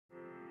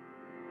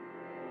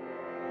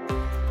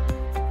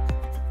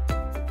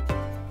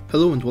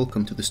Hello and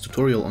welcome to this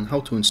tutorial on how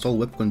to install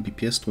WEBCON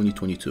BPS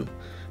 2022.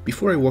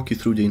 Before I walk you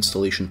through the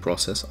installation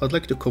process, I'd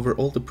like to cover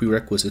all the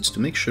prerequisites to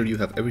make sure you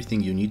have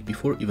everything you need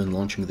before even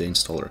launching the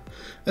installer.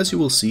 As you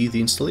will see,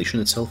 the installation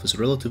itself is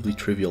relatively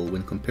trivial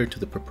when compared to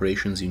the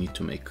preparations you need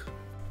to make.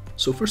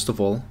 So first of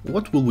all,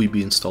 what will we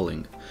be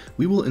installing?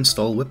 We will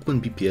install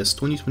WEBCON BPS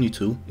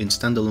 2022 in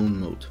standalone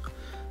mode.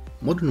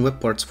 Modern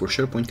web parts for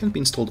SharePoint can be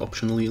installed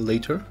optionally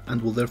later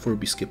and will therefore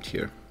be skipped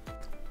here.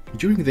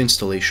 During the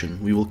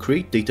installation, we will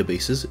create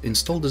databases,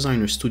 install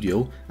Designer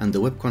Studio and the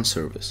WEBCON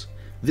service.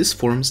 This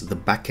forms the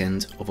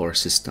backend of our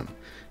system.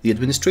 The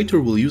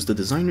administrator will use the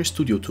Designer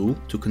Studio tool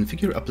to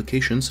configure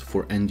applications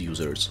for end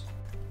users.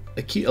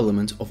 A key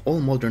element of all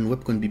modern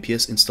WEBCON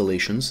BPS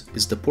installations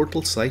is the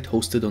portal site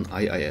hosted on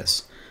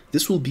IIS.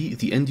 This will be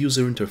the end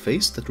user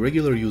interface that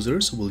regular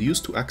users will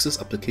use to access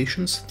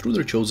applications through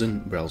their chosen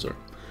browser.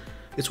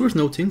 It's worth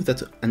noting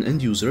that an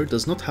end user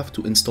does not have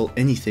to install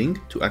anything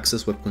to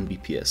access WEBCON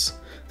BPS.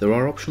 There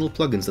are optional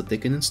plugins that they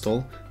can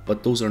install,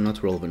 but those are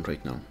not relevant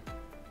right now.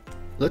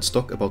 Let's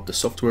talk about the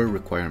software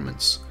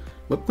requirements.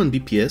 WEBCON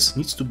BPS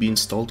needs to be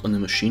installed on a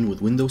machine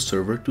with Windows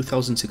Server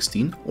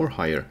 2016 or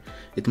higher.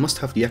 It must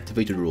have the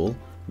activated role,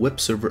 Web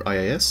Server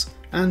IIS,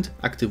 and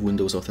active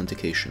Windows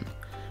authentication.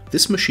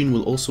 This machine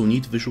will also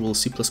need Visual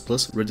C++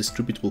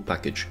 redistributable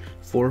package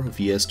for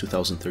VS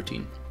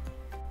 2013.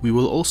 We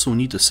will also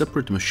need a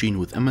separate machine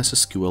with MS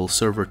SQL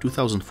Server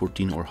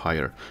 2014 or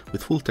higher,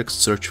 with full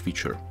text search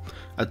feature.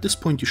 At this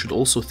point you should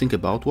also think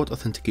about what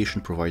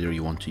authentication provider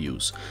you want to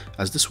use,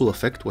 as this will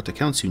affect what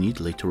accounts you need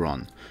later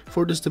on.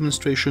 For this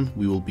demonstration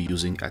we will be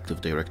using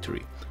Active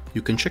Directory.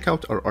 You can check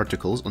out our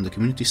articles on the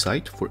community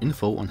site for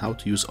info on how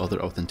to use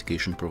other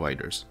authentication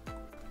providers.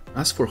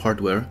 As for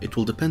hardware, it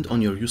will depend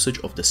on your usage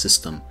of the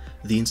system.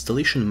 The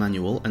installation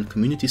manual and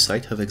community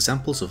site have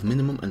examples of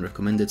minimum and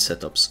recommended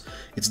setups.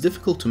 It's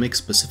difficult to make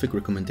specific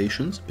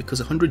recommendations because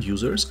 100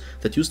 users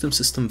that use the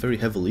system very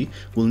heavily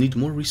will need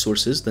more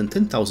resources than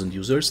 10,000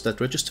 users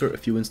that register a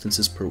few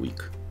instances per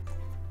week.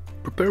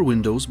 Prepare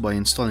Windows by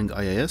installing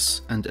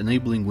IIS and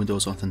enabling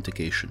Windows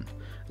authentication.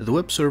 The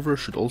web server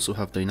should also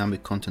have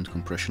dynamic content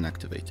compression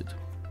activated.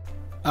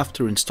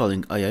 After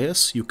installing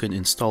IIS, you can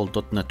install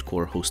 .NET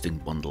Core Hosting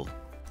Bundle.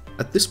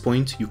 At this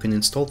point, you can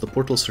install the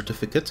portal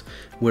certificate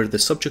where the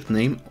subject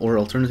name or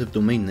alternative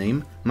domain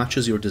name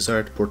matches your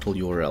desired portal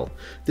URL.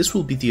 This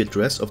will be the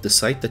address of the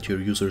site that your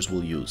users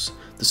will use.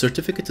 The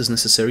certificate is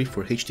necessary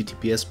for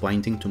HTTPS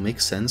binding to make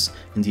sense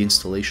in the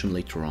installation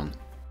later on.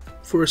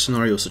 For a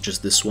scenario such as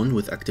this one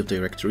with Active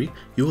Directory,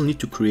 you will need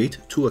to create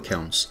two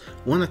accounts.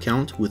 One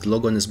account with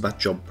logon as bat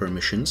job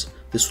permissions,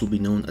 this will be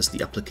known as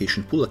the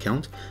application pool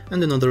account,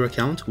 and another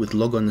account with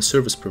logon as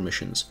service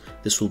permissions,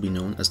 this will be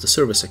known as the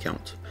service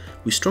account.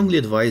 We strongly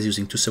advise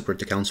using two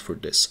separate accounts for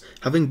this.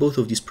 Having both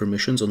of these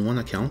permissions on one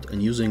account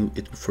and using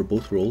it for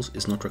both roles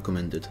is not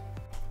recommended.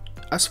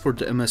 As for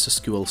the MS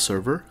SQL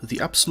Server,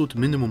 the absolute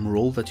minimum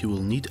role that you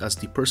will need as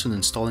the person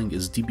installing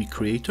is DB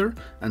Creator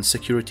and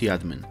Security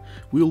Admin.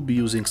 We will be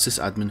using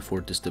sysadmin for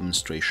this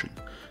demonstration.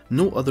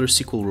 No other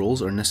SQL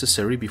roles are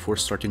necessary before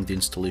starting the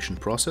installation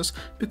process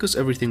because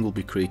everything will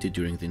be created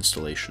during the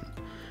installation.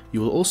 You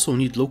will also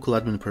need local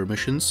admin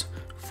permissions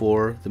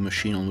for the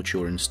machine on which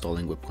you are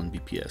installing WEBCON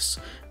BPS.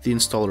 The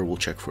installer will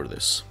check for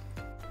this.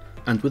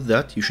 And with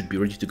that, you should be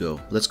ready to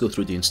go. Let's go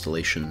through the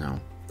installation now.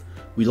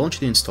 We launch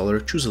the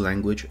installer, choose a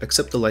language,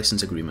 accept the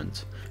license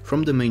agreement.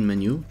 From the main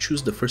menu,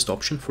 choose the first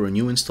option for a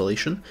new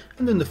installation,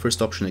 and then the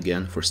first option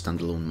again for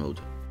standalone mode.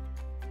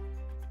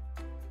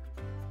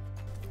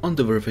 On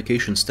the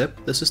verification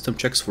step, the system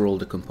checks for all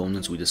the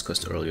components we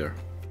discussed earlier.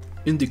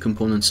 In the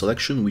component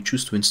selection, we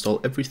choose to install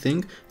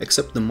everything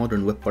except the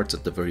modern web parts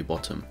at the very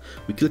bottom.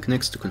 We click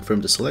next to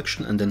confirm the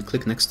selection and then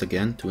click next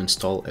again to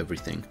install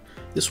everything.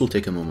 This will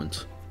take a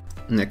moment.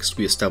 Next,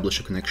 we establish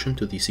a connection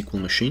to the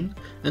SQL machine,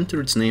 enter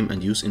its name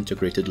and use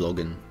integrated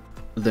login.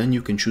 Then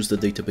you can choose the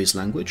database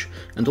language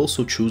and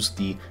also choose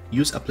the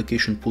Use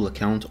Application Pool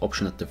Account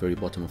option at the very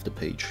bottom of the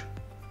page.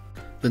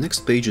 The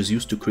next page is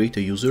used to create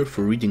a user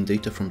for reading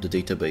data from the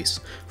database.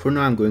 For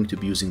now I'm going to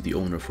be using the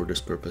owner for this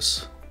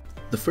purpose.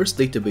 The first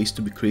database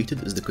to be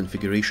created is the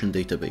configuration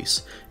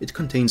database. It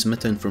contains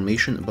meta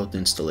information about the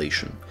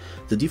installation.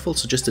 The default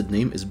suggested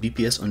name is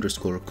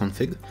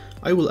bps_config.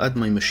 I will add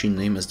my machine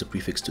name as the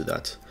prefix to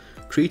that.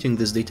 Creating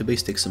this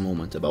database takes a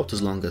moment, about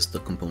as long as the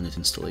component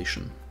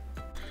installation.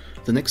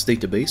 The next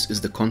database is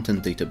the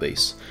content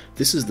database.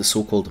 This is the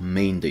so-called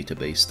main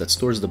database that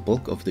stores the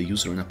bulk of the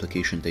user and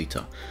application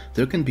data.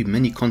 There can be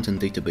many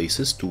content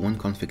databases to one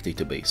config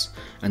database,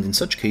 and in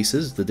such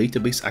cases the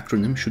database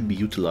acronym should be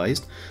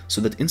utilized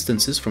so that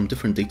instances from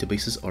different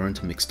databases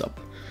aren't mixed up.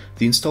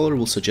 The installer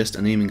will suggest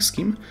a naming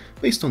scheme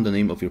based on the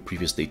name of your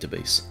previous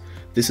database.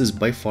 This is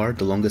by far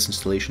the longest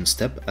installation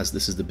step, as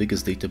this is the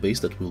biggest database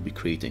that we'll be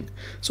creating,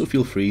 so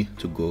feel free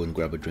to go and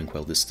grab a drink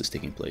while this is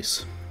taking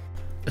place.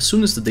 As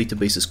soon as the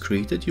database is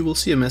created, you will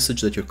see a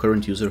message that your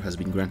current user has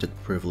been granted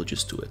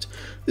privileges to it.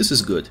 This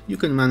is good. You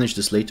can manage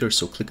this later,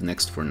 so click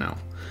Next for now.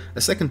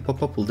 A second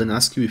pop-up will then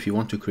ask you if you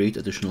want to create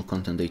additional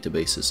content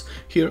databases.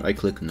 Here I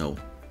click No.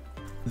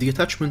 The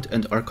attachment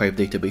and archive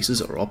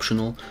databases are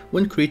optional.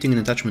 When creating an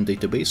attachment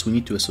database, we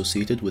need to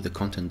associate it with a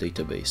content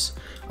database.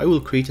 I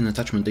will create an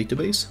attachment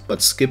database,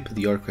 but skip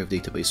the archive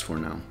database for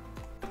now.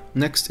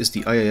 Next is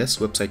the IIS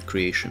website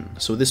creation.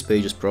 So this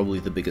page is probably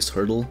the biggest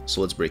hurdle,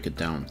 so let's break it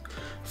down.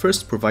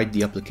 First, provide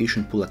the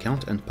application pool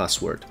account and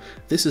password.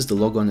 This is the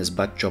logon as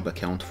batch job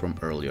account from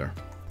earlier.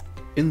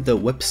 In the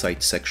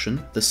website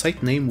section, the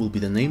site name will be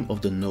the name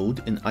of the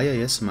node in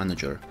IIS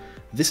Manager.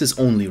 This is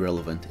only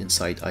relevant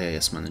inside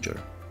IIS Manager.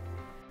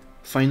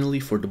 Finally,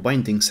 for the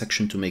binding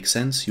section to make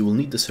sense, you will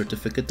need the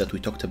certificate that we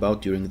talked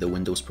about during the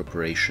Windows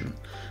preparation.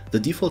 The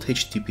default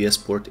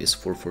HTTPS port is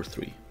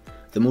 443.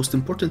 The most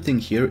important thing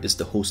here is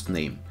the host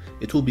name.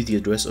 It will be the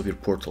address of your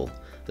portal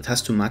that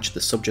has to match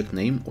the subject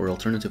name or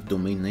alternative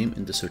domain name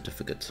in the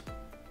certificate.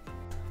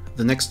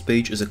 The next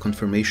page is a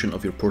confirmation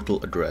of your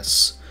portal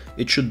address.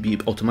 It should be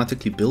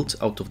automatically built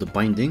out of the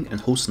binding and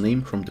host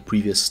name from the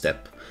previous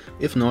step.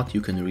 If not,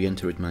 you can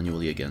re-enter it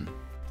manually again.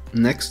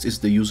 Next is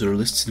the user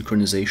list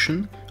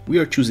synchronization. We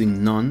are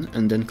choosing none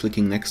and then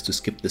clicking next to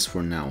skip this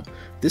for now.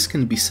 This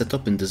can be set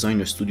up in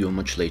Designer Studio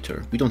much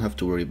later. We don't have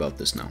to worry about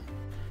this now.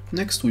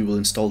 Next, we will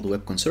install the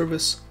WEBCON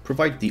service,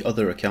 provide the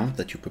other account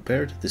that you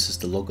prepared. This is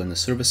the log on a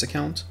service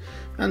account,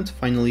 and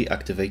finally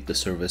activate the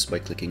service by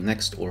clicking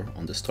next or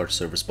on the Start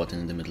Service button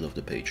in the middle of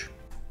the page.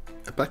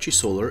 Apache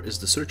Solr is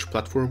the search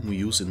platform we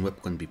use in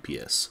WEBCON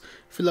BPS.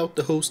 Fill out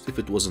the host if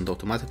it wasn't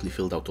automatically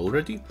filled out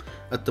already.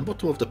 At the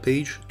bottom of the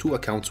page, two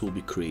accounts will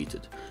be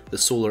created, the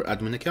Solr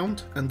admin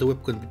account and the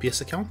WEBCON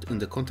BPS account, in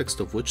the context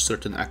of which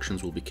certain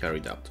actions will be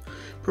carried out.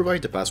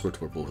 Provide a password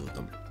for both of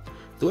them.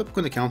 The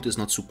WEBCON account is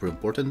not super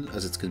important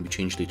as it can be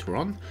changed later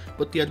on,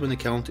 but the admin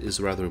account is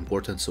rather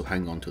important, so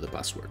hang on to the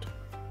password.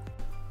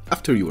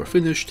 After you are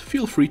finished,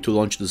 feel free to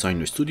launch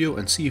Designer Studio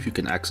and see if you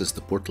can access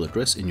the portal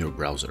address in your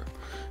browser.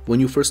 When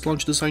you first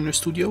launch Designer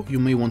Studio, you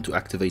may want to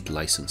activate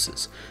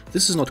licenses.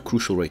 This is not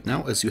crucial right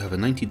now as you have a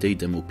 90-day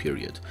demo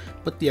period,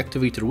 but the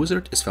activator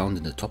wizard is found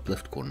in the top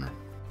left corner.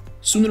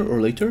 Sooner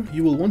or later,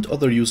 you will want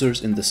other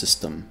users in the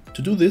system.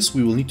 To do this,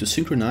 we will need to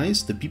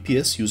synchronize the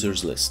BPS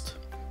users list,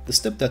 the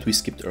step that we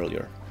skipped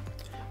earlier.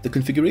 The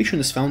configuration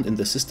is found in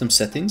the system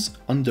settings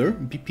under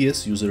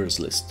BPS users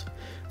list.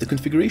 The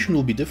configuration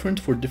will be different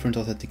for different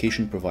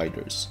authentication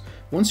providers.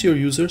 Once your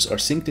users are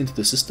synced into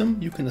the system,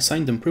 you can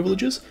assign them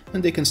privileges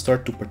and they can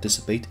start to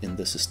participate in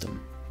the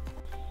system.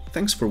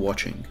 Thanks for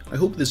watching. I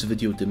hope this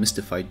video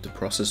demystified the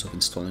process of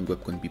installing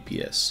WEBCON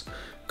BPS.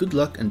 Good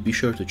luck and be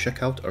sure to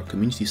check out our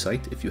community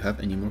site if you have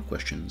any more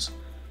questions.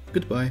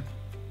 Goodbye.